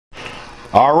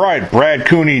All right,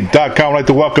 BradCooney.com. I'd like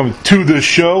to welcome to the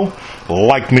show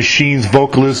Like Machines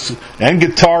vocalist and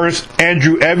guitarist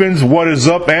Andrew Evans. What is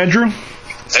up, Andrew?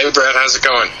 Hey, Brad. How's it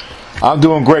going? I'm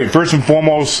doing great. First and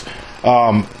foremost,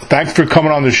 thanks for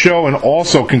coming on the show, and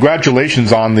also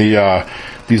congratulations on the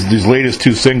these latest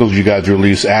two singles you guys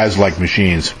released as Like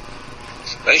Machines.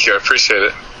 Thank you. I appreciate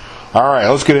it. All right,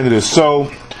 let's get into this.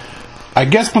 So, I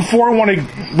guess before I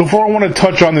want to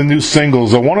touch on the new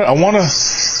singles, I want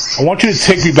you to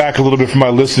take me back a little bit for my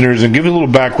listeners and give a little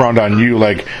background on you.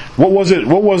 Like, what was it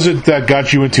that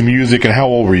got you into music, and how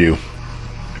old were you?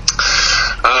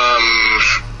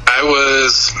 I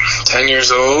was 10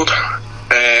 years old,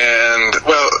 and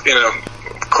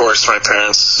of course, my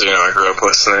parents, I grew up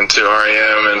listening to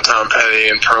R.E.M. and Tom Petty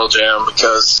and Pearl Jam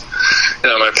because,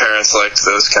 my parents liked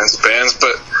those kinds of bands.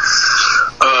 But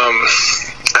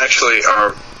actually,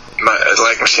 my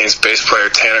Like Machines bass player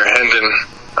Tanner Hendon,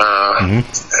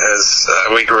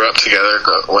 we grew up together,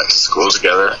 went to school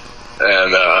together,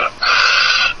 and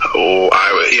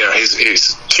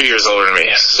he's 2 years older than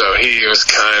me, so he was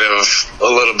kind of a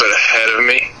little bit ahead of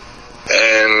me.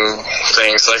 And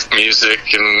things like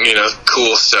music and,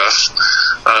 cool stuff.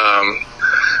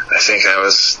 I think I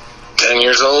was 10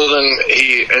 years old, and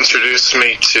he introduced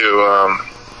me to,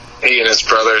 he and his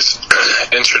brothers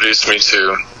introduced me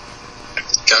to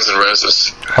Guns N'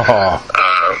 Roses. Oh.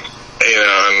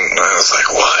 And I was like,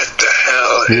 what the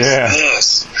hell is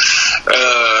this?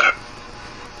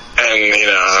 And,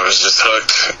 I was just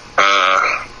hooked.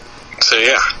 So,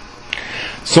 yeah.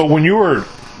 So when you were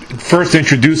first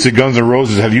introduced to Guns N'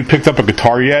 Roses, have you picked up a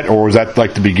guitar yet, or was that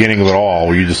like the beginning of it all,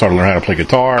 where you just started learning how to play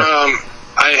guitar?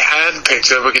 I had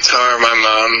picked up a guitar. My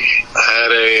mom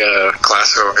had a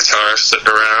classical guitar sitting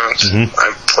around. Mm-hmm.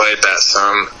 I played that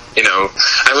some.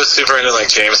 I was super into like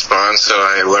James Bond, so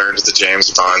I learned the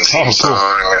James Bond theme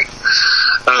song. And,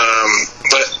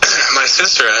 but my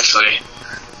sister actually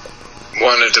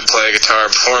wanted to play guitar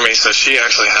before me, so she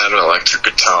actually had an electric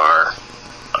guitar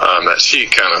that she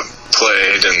kind of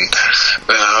played, and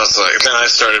then I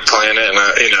started playing it, and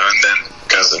and then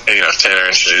Tanner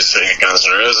introduced me to Guns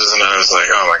N' Roses, and I was like,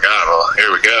 oh my god, well,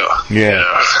 here we go.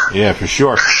 Yeah, for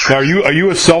sure. Now, are you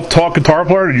a self-taught guitar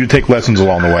player, or did you take lessons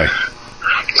along the way?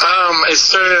 It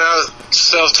started out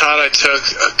self-taught. I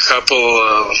took a couple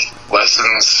of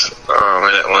lessons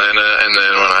in Atlanta, and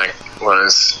then when I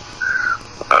was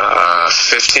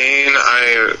 15,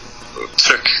 I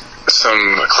took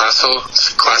some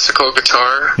classical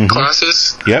guitar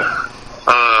classes. Yep.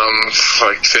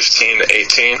 Like 15 to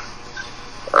 18.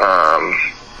 But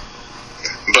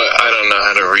I don't know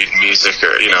how to read music, or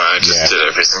I just did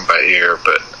everything by ear.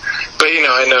 But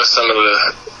I know some of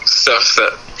the stuff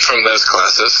that from those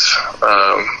classes.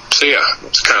 So yeah,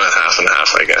 it's kind of half and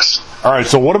half, I guess. All right.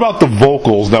 So what about the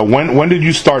vocals? Now, when did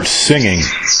you start singing?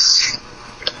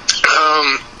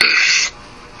 I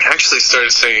actually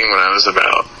started singing when I was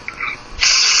about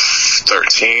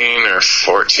 13 or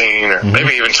 14 or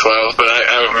maybe even 12, but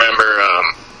I remember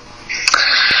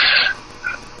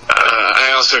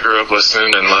I also grew up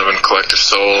listening and loving Collective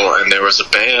Soul, and there was a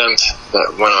band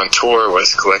that went on tour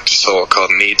with Collective Soul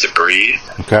called Need to Breathe.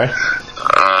 Okay.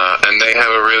 And they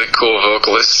have a really cool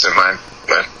vocalist, and my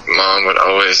mom would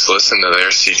always listen to their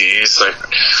CDs. Like,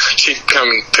 she'd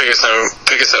come pick us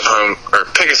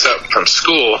up from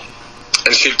school,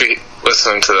 and she'd be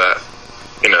listening to that,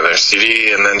 their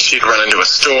CD, and then she'd run into a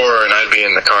store, and I'd be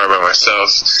in the car by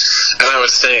myself, and I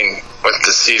would sing with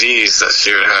the CDs that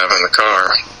she would have in the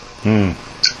car.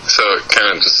 So it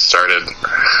kind of just started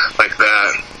like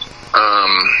that.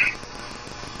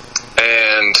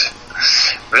 And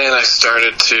then I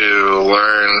started to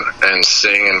learn and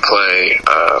sing and play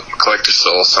Collective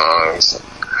Soul songs.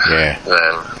 Yeah.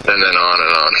 And then on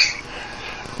and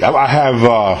on. I have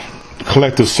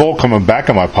Collective Soul coming back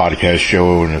on my podcast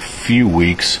show in a few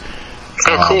weeks.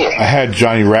 Oh, cool. I had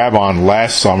Johnny Rabb on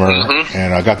last summer,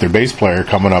 and I got their bass player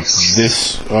coming up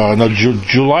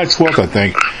July 12th, I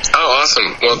think. Oh,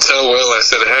 awesome. Well, tell Will I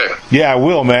said hey. Yeah, I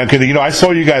will, man, because, I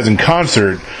saw you guys in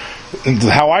concert.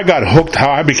 How I got hooked,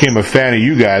 how I became a fan of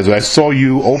you guys, I saw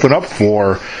you open up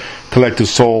for Collective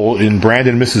Soul in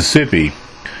Brandon, Mississippi.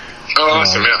 Oh,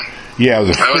 awesome, yeah. Yeah, it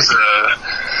was That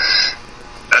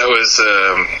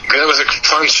was a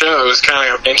fun show. It was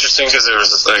kind of interesting because there was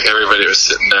just like everybody was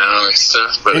sitting down and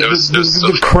stuff. But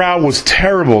the crowd was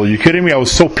terrible. Are you kidding me? I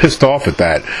was so pissed off at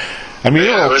that. I mean, they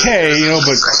were okay,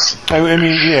 but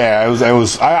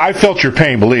I felt your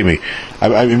pain. Believe me.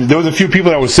 I mean, there was a few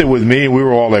people that would sit with me, and we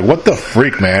were all like, "What the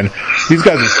freak, man? These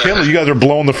guys are killing. You guys are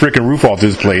blowing the freaking roof off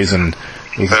this place." And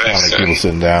it was kind of like people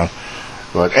sitting down.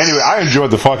 But anyway, I enjoyed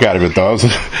the fuck out of it, though.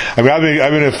 I mean,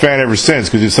 I've been a fan ever since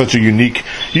because it's such a unique.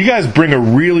 You guys bring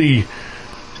a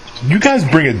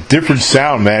different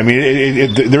sound, man. I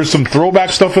mean, there's some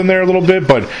throwback stuff in there a little bit,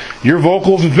 but your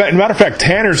vocals. As a matter of fact,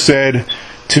 Tanner said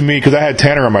to me, because I had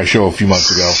Tanner on my show a few months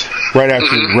ago, right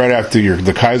after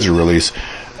the Kaiser release.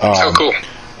 Oh, cool.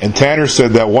 And Tanner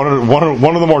said that one of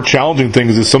the more challenging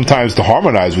things is sometimes to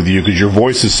harmonize with you because your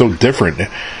voice is so different.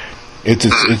 He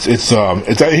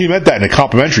meant that in a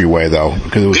complimentary way, though,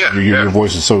 because your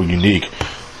voice is so unique.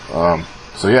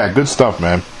 So yeah, good stuff,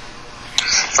 man.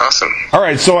 Awesome. All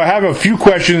right, so I have a few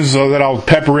questions that I'll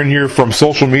pepper in here from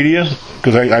social media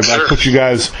because I put you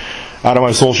guys out of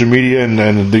my social media,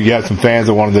 and you have some fans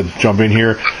that wanted to jump in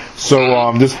here.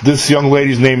 So this young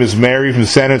lady's name is Mary from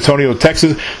San Antonio,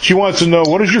 Texas. She wants to know,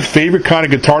 what is your favorite kind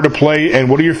of guitar to play, and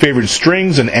what are your favorite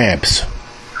strings and amps?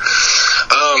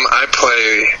 I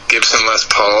play Gibson Les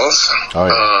Pauls. Oh,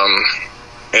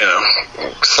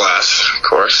 yeah. Slash, of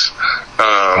course.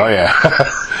 Oh, yeah.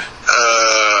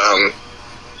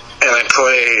 And I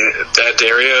play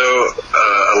D'Addario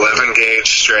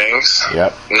 11-gauge strings.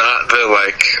 Yep. Not the,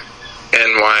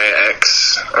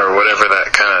 NYX or whatever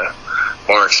that kind of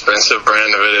more expensive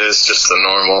brand of it is, just the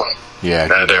normal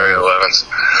D'Addario 11s.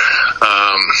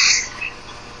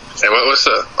 And what was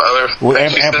the other? Well,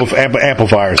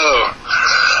 amplifiers. Oh.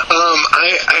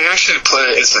 I actually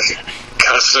play, it's a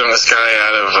custom, this guy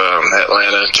out of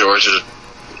Atlanta, Georgia,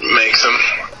 makes them.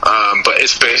 But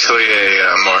it's basically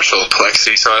a Marshall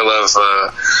Plexi, so I love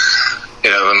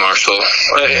the Marshall.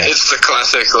 It's the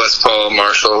classic Les Paul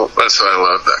Marshall. That's what I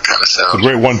love, that kind of sound. It's a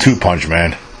great 1-2 punch,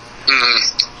 man.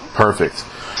 Mm-hmm. Perfect.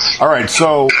 All right,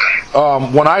 so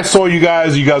when I saw you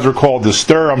guys were called The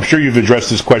Stir. I'm sure you've addressed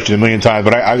this question a million times,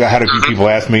 but I had a few people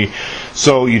ask me.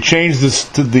 So you changed this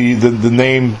to the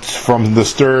name from The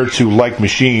Stir to Like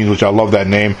Machines, which I love that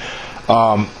name.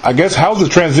 I guess how's the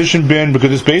transition been?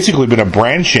 Because it's basically been a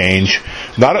brand change.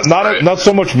 Not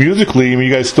so much musically. I mean,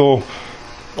 you guys still.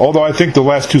 Although I think the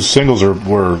last two singles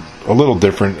were a little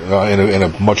different in a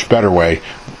much better way.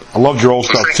 I loved your old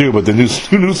stuff too, but the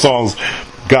new songs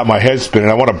got my head spinning.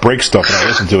 I want to break stuff when I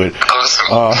listen to it.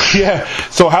 Awesome. Yeah.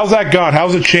 So how's that gone?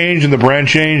 How's it changed and the brand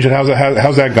changed, and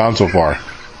how's that gone so far?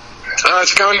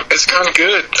 It's gone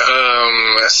good.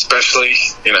 Especially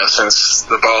since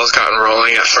the ball's gotten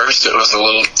rolling. At first, it was a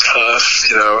little tough,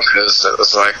 because it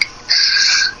was like,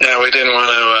 we didn't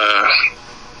want to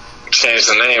change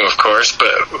the name, of course,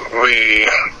 but we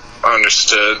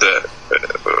understood that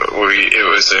it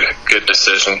was a good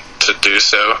decision to do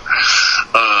so.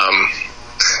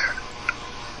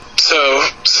 So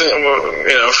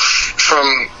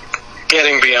from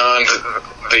getting beyond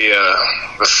the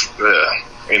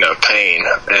pain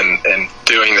and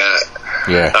doing that,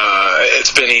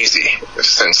 it's been easy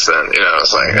since then.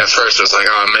 It's like at first it was like,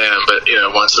 oh man, but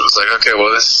once it was like, okay,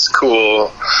 well, this is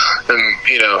cool, and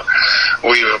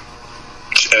we've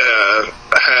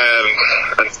had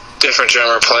a different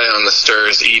drummer play on the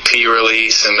Stir's EP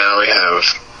release, and now we have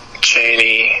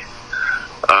Cheney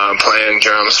playing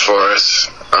drums for us,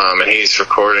 and he's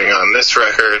recording on this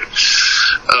record.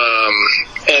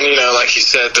 And like you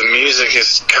said, the music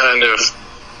is kind of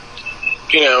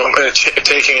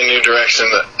taking a new direction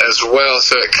as well,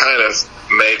 so it kind of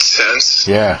made sense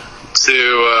to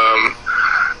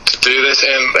do this.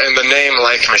 And the name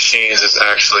Like Machines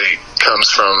comes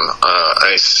from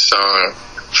a song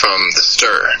from the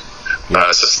Stir.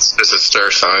 It's a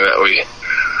Stir song that we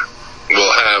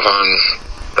will have on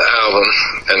the album,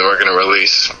 and we're going to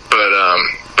release. But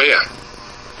yeah.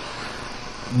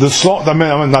 The song,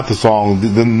 not the song,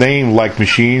 the name Like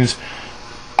Machines,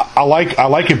 I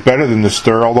like it better than the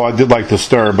Stir, although I did like the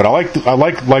Stir, but I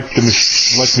like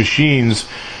Machines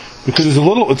because it's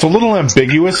a little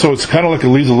ambiguous, so it's kind of like it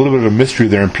leaves a little bit of a mystery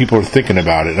there, and people are thinking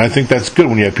about it. And I think that's good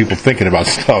when you have people thinking about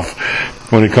stuff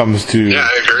when it comes to. Yeah,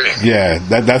 I agree. Yeah,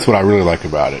 that's what I really like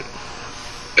about it.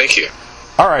 Thank you.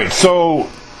 All right, so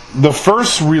the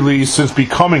first release since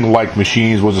becoming Like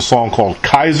Machines was a song called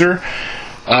Kaiser.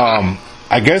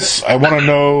 I guess I want to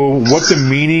know what the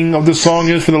meaning of the song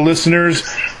is for the listeners,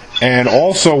 and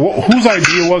also whose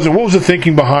idea was it? What was the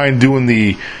thinking behind doing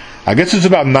the? I guess it's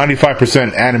about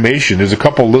 95% animation. There's a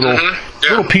couple little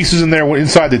pieces in there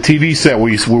inside the TV set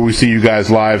where we see you guys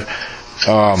live.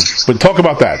 But talk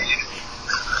about that.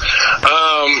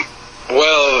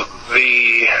 Well,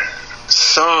 the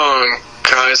song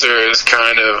Kaiser is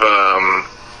kind of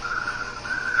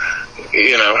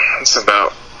it's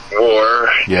about war.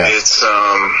 Yeah. It's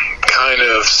kind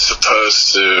of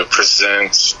supposed to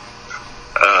present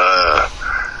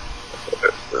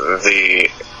the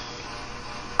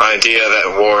idea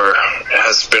that war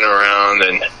has been around,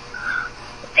 and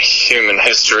human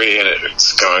history, and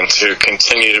it's going to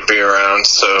continue to be around.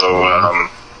 So,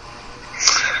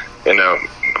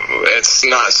 it's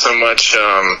not so much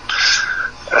a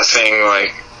thing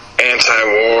like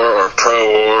anti-war or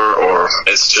pro-war, or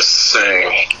it's just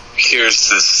saying, here's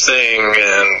this thing,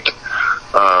 and,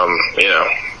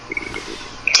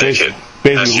 take it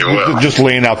as you will. Just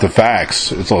laying out the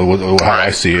facts. It's how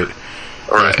I see it.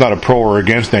 Right. It's not a pro or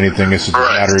against anything. It's just a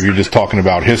matter of you're just talking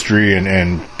about history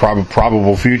and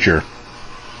probable future.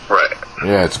 Right.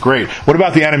 Yeah, it's great. What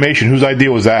about the animation? Whose idea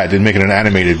was that? In making an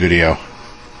animated video?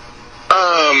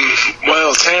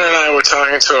 Well, Tanner and I were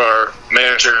talking to our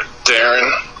manager,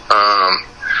 Darren,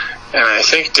 and I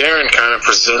think Darren kind of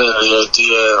presented the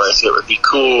idea, like it would be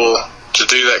cool to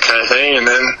do that kind of thing, and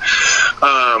then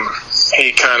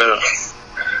he kind of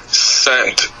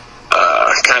sent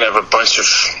kind of a bunch of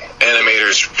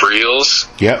animators' reels.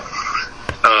 Yep.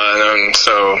 And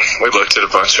so we looked at a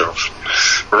bunch of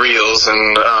reels,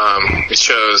 and we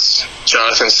chose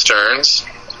Jonathan Stearns.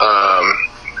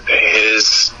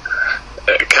 His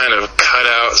kind of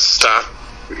cutout stop,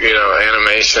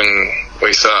 animation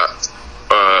we thought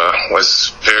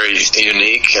was very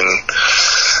unique and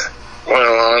went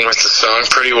along with the song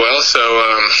pretty well. So,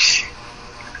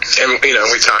 and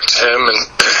we talked to him, and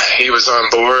he was on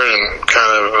board and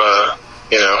kind of,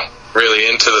 really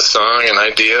into the song and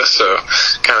idea. So,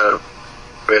 kind of,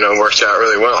 worked out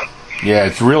really well. Yeah,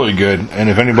 it's really good. And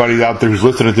if anybody out there who's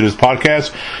listening to this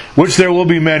podcast, which there will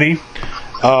be many,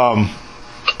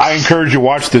 I encourage you to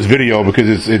watch this video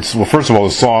because it's well, first of all,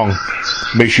 the song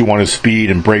makes you want to speed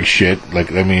and break shit.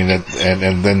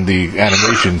 And then the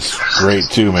animation's great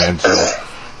too, man. So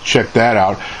check that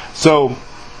out. So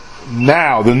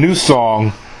now the new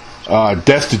song,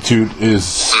 Destitute, is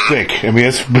sick. I mean,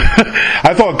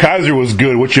 I thought Kaiser was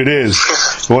good, which it is.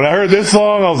 But when I heard this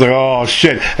song, I was like, oh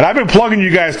shit. And I've been plugging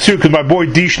you guys too, because my boy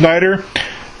D. Schneider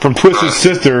from Twisted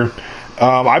Sister,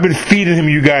 I've been feeding him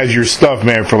you guys your stuff,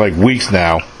 man, for like weeks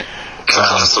now.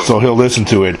 Awesome. So he'll listen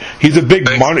to it. He's a big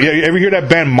you ever hear that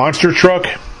band Monster Truck?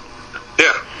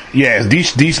 Yeah. Yeah, D.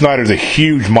 Snyder's a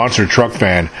huge Monster Truck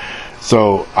fan.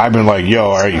 So I've been like, yo,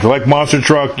 all right, if you like Monster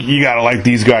Truck, you gotta like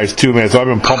these guys too, man. So I've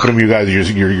been pumping them you guys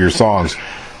your songs.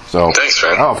 So thanks,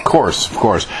 man. Oh, of course.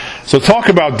 So talk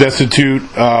about Destitute.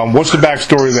 What's the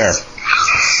backstory there?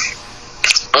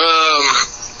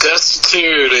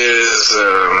 Destitute is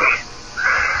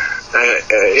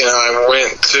I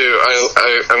went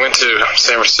to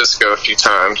San Francisco a few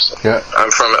times. Yeah.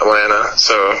 I'm from Atlanta,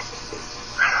 so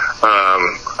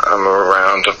I'm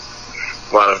around a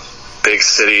lot of big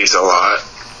cities a lot,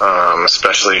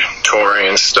 especially touring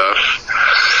and stuff.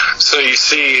 So you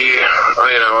see,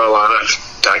 a lot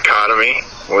of dichotomy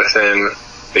within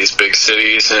these big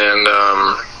cities, and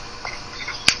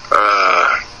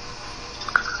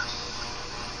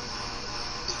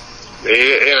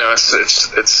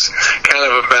it's kind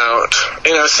of about,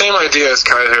 same idea as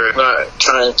Kaiser, not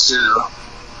trying to,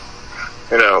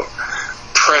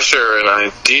 pressure an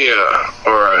idea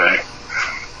or a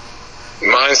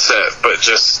mindset, but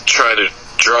just try to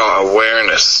draw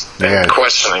awareness and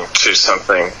questioning to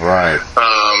something. Right.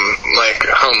 Like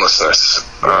homelessness.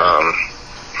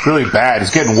 It's really bad.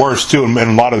 It's getting worse, too, in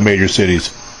a lot of the major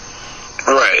cities.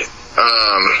 Right.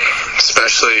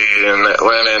 Especially in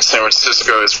Atlanta and San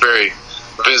Francisco, it's very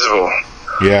visible.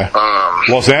 Yeah.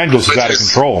 Los Angeles is out of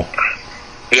control.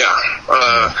 Yeah.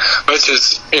 Which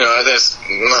is, that's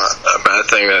not a bad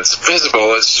thing that's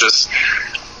visible. It's just,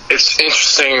 it's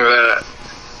interesting that,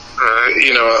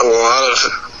 a lot of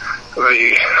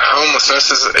the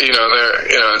homelessness is,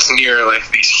 it's near like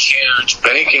these huge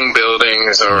banking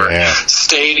buildings or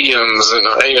stadiums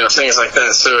and, things like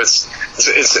that. So it's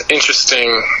an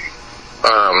interesting,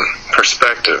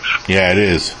 perspective. Yeah, it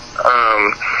is.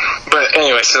 But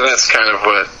anyway, so that's kind of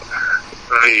what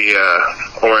the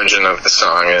origin of the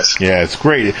song is. Yeah, it's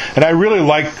great. And I really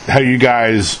like how you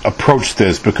guys approach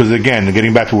this because, again,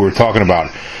 getting back to what we were talking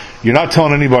about, you're not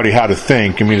telling anybody how to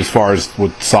think, as far as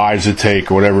what sides to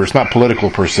take or whatever. It's not political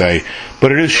per se,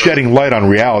 but it is shedding light on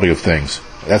reality of things.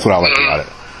 That's what I like about it.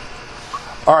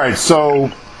 All right,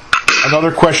 so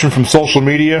another question from social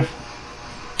media.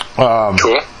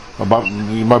 Cool.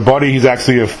 My buddy, he's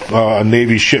actually a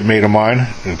Navy shipmate of mine,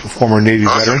 a former Navy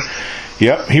veteran.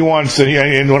 Yep, he wants,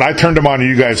 and when I turned him on to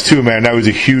you guys too, man, I was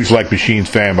a huge Like Machines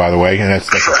fan, by the way, and that's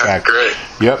a fact. Great.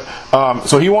 Yep.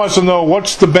 So he wants to know,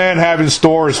 what's the band have in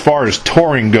store as far as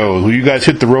touring goes? Will you guys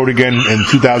hit the road again in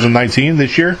 2019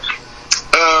 this year?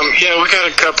 Yeah, we got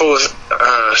a couple of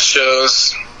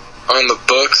shows on the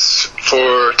books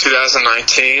for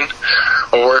 2019.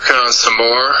 We're working on some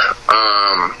more.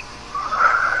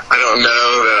 I don't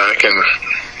know that I can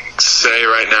say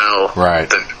right now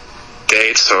the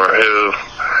dates or who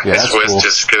it's with, cool.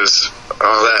 Just because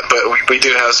all that. But we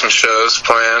do have some shows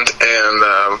planned,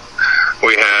 and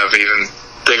we have even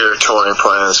bigger touring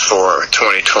plans for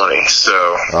 2020.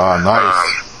 So,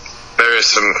 nice. There is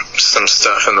some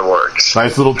stuff in the works.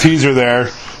 Nice little teaser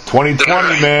there.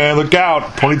 2020, man, look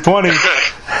out, 2020.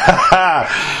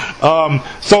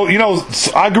 So,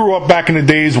 I grew up back in the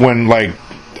days when, like,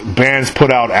 bands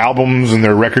put out albums and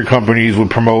their record companies would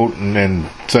promote and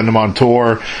send them on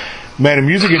tour. Man, the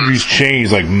music industry's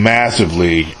changed, like,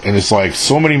 massively, and it's like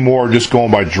so many more just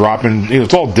going by dropping,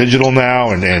 it's all digital now,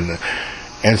 and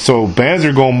so bands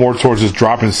are going more towards just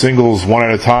dropping singles one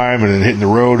at a time and then hitting the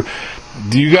road.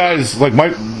 Do you guys, like,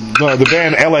 the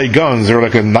band LA Guns, they're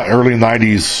like an early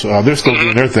 90s, they're still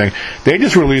doing their thing. They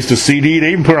just released a CD,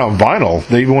 they even put it on vinyl.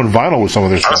 They even went vinyl with some of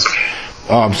their stuff.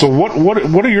 So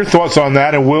what are your thoughts on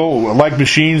that? And will Like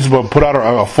Machines put out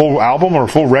a full album or a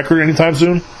full record anytime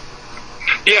soon?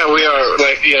 Yeah, we are,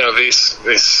 like, these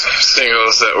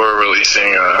singles that we're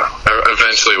releasing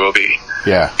eventually will be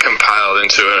compiled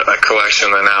into a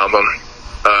collection, an album.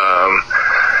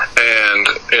 And,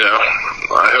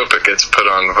 I hope it gets put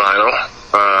on vinyl.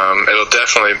 It'll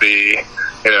definitely be,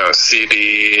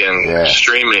 CD and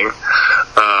streaming.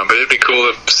 But it'd be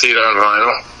cool to see it on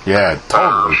vinyl. Yeah,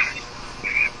 totally.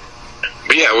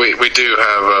 But yeah, we do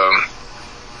have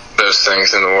those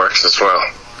things in the works as well.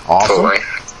 Awesome. Totally.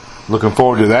 Looking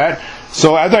forward to that.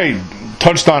 So as I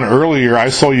touched on earlier, I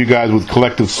saw you guys with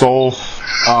Collective Soul.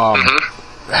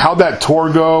 How'd that tour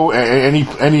go? Any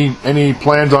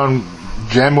plans on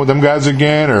jamming with them guys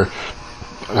again? Or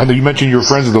I know you mentioned you were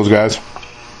friends with those guys.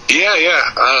 Yeah.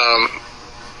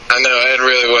 I know Ed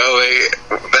really well.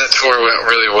 That tour went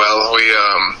really well.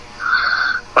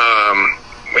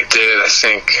 We did, I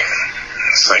think,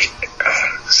 it's like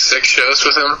 6 shows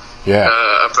with him. Yeah.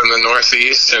 Up in the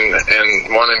Northeast and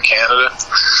one in Canada.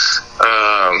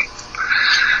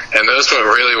 And those went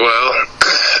really well.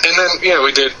 And then,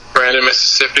 we did Brandon,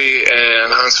 Mississippi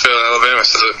and Huntsville, Alabama.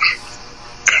 So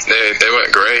they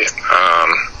went great.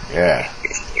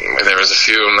 There was a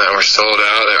few of them that were sold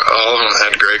out. All of them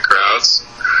had great crowds.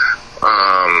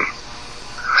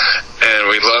 And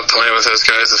we loved playing with those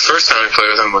guys. The first time we played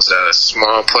with them was at a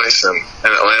small place in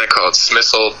Atlanta called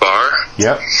Smith's Old Bar.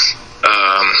 Yep.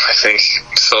 I think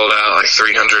sold out like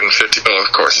 350. Well,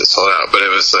 of course it sold out, but it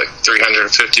was like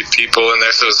 350 people in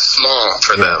there, so it was small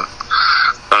for them.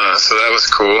 So that was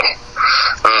cool.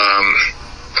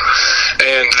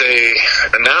 And they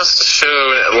announced a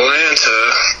show in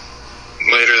Atlanta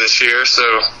later this year, so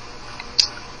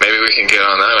maybe we can get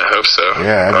on that. I hope so.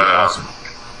 Yeah, that'd be awesome.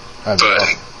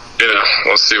 Awesome.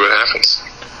 We'll see what happens.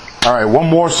 All right, one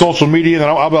more social media, then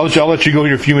I'll let you go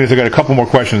here a few minutes. I got a couple more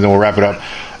questions, then we'll wrap it up.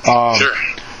 Sure.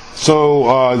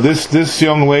 So this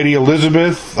young lady,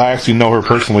 Elizabeth, I actually know her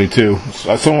personally too.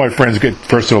 Some of my friends get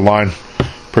first to the line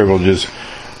privileges.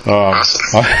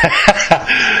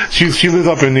 She lives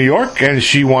up in New York, and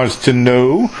she wants to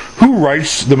know who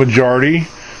writes the majority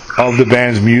of the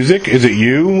band's music. Is it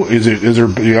you? Are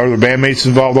the bandmates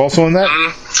involved also in that?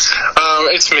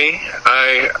 It's me.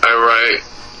 I write.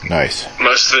 Nice.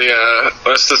 Most of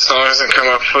the songs and come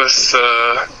up with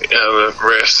the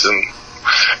riffs and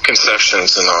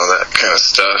conceptions and all that kind of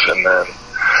stuff, and then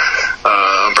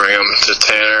I'll bring them to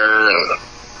Tanner, and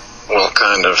we'll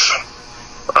kind of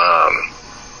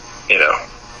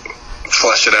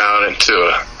flesh it out into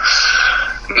a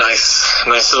nice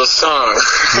little song.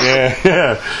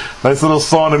 yeah, nice little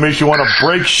song that makes you want to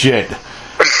break shit.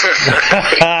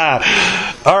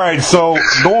 All right, so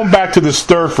going back to the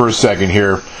Stir for a second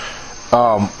here.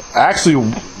 Actually,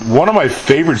 one of my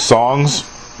favorite songs,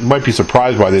 you might be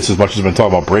surprised by this as much as I've been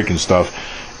talking about breaking stuff,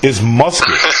 is Musket.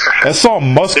 That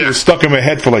song Musket was stuck in my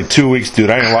head for like 2 weeks, dude.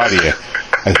 I ain't gonna lie to you.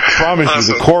 I promise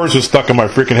you, the chorus was stuck in my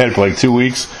freaking head for like 2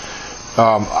 weeks.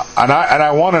 And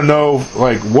I want to know,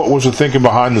 like, what was the thinking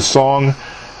behind the song?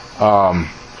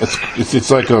 It's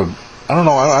like a, I don't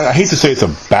know, I hate to say it's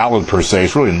a ballad per se,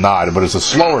 it's really not, but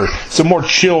it's a more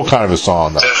chill kind of a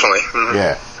song, though. Definitely. Mm-hmm.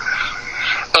 Yeah.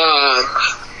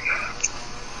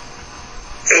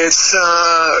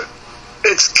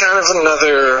 It's kind of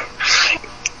another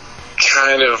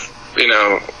kind of,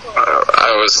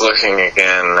 I was looking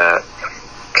again at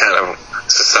kind of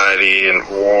society and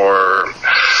war,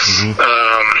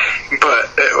 but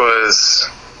it was,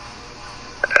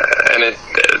 and it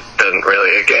doesn't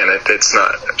really, again, it's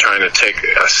not trying to take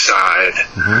a side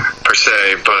per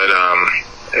se, but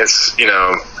it's,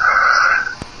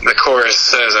 the chorus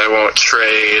says, I won't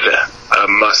trade a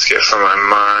musket for my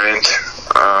mind,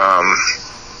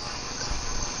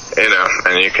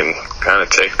 and you can kind of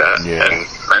take that in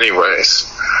many ways.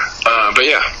 But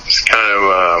yeah, it's kind of,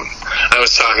 I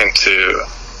was talking to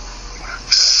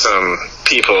some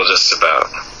people just about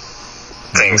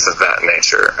things of that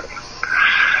nature.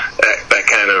 That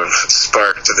kind of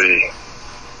sparked the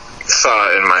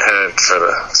thought in my head for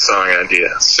the song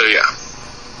idea. So yeah.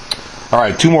 All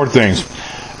right, two more things.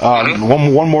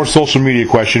 One more social media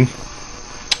question.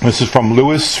 This is from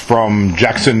Lewis from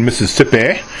Jackson,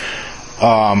 Mississippi.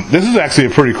 This is actually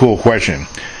a pretty cool question.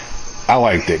 I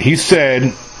liked it. He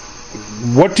said,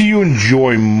 what do you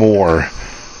enjoy more?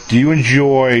 Do you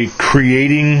enjoy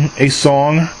creating a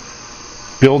song,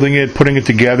 building it, putting it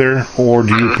together, or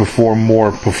do you prefer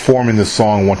more performing the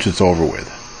song once it's over with?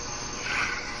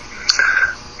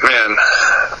 Man,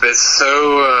 it's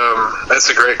so, that's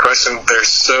a great question. They're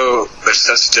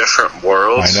such different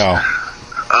worlds. I know.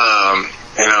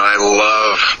 I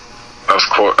love, of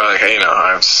course,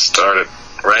 I've started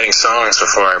writing songs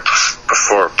before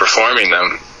performing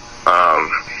them.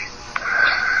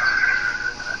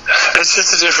 It's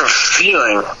just a different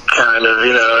feeling, kind of,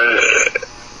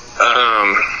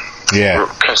 Yeah.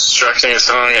 constructing a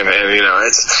song, and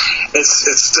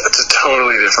it's a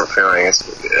totally different feeling.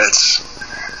 It's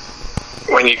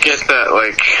when you get that,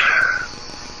 like,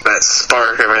 that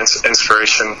spark of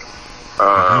inspiration.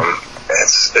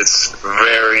 It's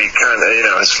very kind of,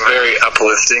 it's very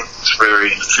uplifting. It's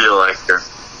very, you feel like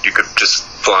you could just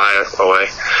fly away.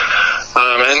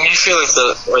 And you feel like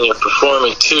when you're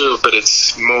performing too, but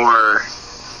it's more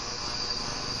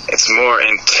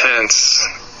intense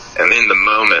and in the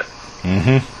moment.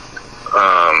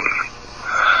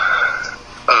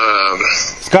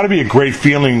 It's got to be a great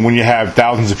feeling when you have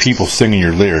thousands of people singing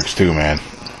your lyrics too, man.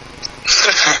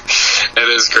 It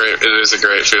is great. It is a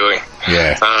great feeling.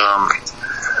 Yeah.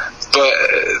 But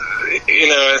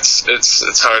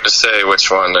it's hard to say which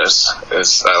one is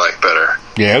I like better.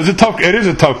 Yeah, it is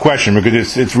a tough question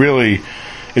because it's really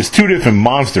two different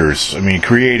monsters. I mean,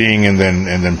 creating and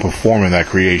then performing that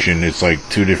creation. It's like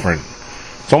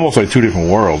it's almost like two different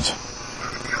worlds.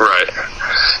 Right.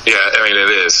 Yeah, I mean it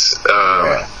is.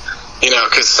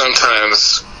 Because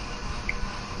sometimes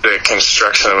the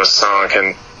construction of a song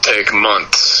can take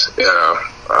months.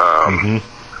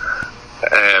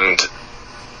 And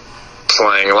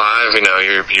playing live,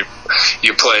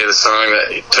 you play the song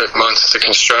that took months to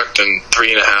construct in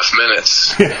 3.5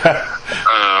 minutes.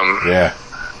 Yeah.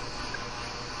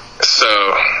 So,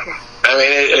 I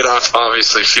mean, it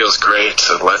obviously feels great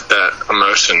to let that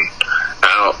emotion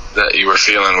out that you were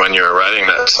feeling when you were writing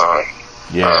that song.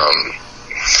 Yeah.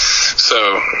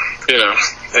 So,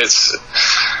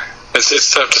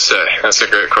 it's tough to say. That's a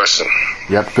great question.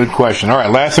 Yep, good question. All right,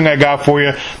 last thing I got for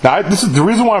you. Now, this is the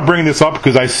reason why I'm bringing this up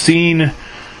because I've seen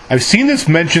this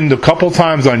mentioned a couple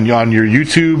times on your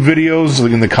YouTube videos,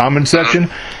 like in the comment section.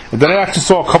 But then I actually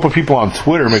saw a couple of people on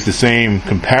Twitter make the same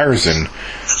comparison,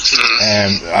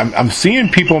 and I'm seeing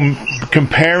people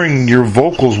comparing your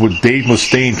vocals with Dave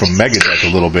Mustaine from Megadeth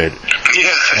a little bit.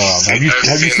 Yeah, have you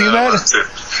seen that?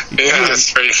 Yeah,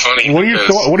 it's pretty funny. What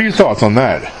are your thoughts on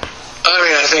that? I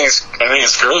mean, I think it's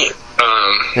great.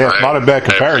 It's not a bad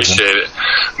comparison. I appreciate it,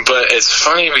 but it's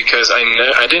funny because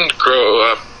I didn't grow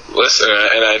up listening,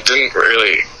 and I didn't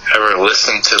really ever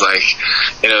listen to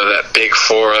that big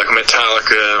four like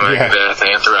Metallica, Megadeth,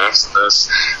 Anthrax, and those.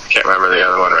 I can't remember the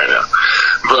other one right now,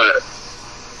 but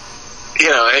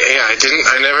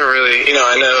I never really,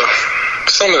 I know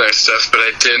some of their stuff, but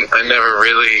I never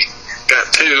really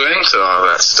got too into all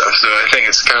that stuff. So I think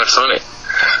it's kind of funny.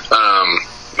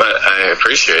 But I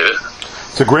appreciate it.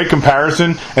 It's a great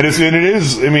comparison, and it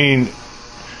is. I mean,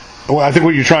 I think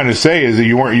what you're trying to say is that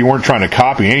you weren't trying to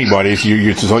copy anybody. So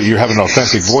you have an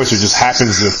authentic voice. It just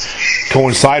happens to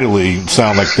coincidentally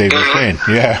sound like Dave Mustaine.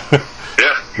 Yeah.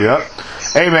 Yeah.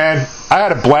 Hey, man, I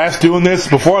had a blast doing this.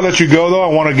 Before I let you go, though, I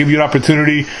want to give you an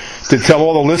opportunity to tell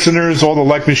all the listeners, all the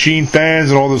Like Machine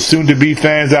fans, and all the soon-to-be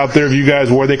fans out there of you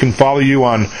guys where they can follow you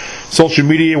on social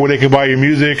media, where they can buy your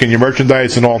music and your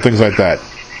merchandise and all things like that.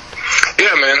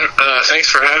 Yeah, man. Thanks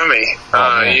for having me.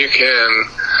 You can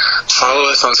follow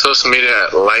us on social media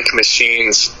at Like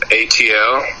Machines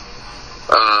ATL,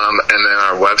 and then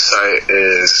our website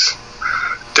is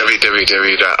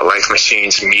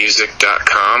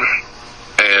www.likemachinesmusic.com,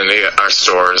 and our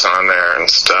store is on there and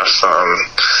stuff. And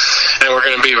we're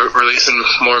going to be releasing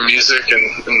more music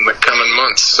in the coming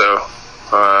months. So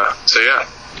yeah.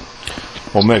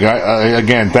 Well, Mick,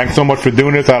 again, thanks so much for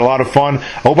doing this. I had a lot of fun.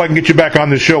 I hope I can get you back on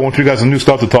the show once we got some new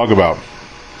stuff to talk about.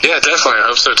 Yeah, definitely. I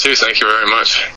hope so too. Thank you very much.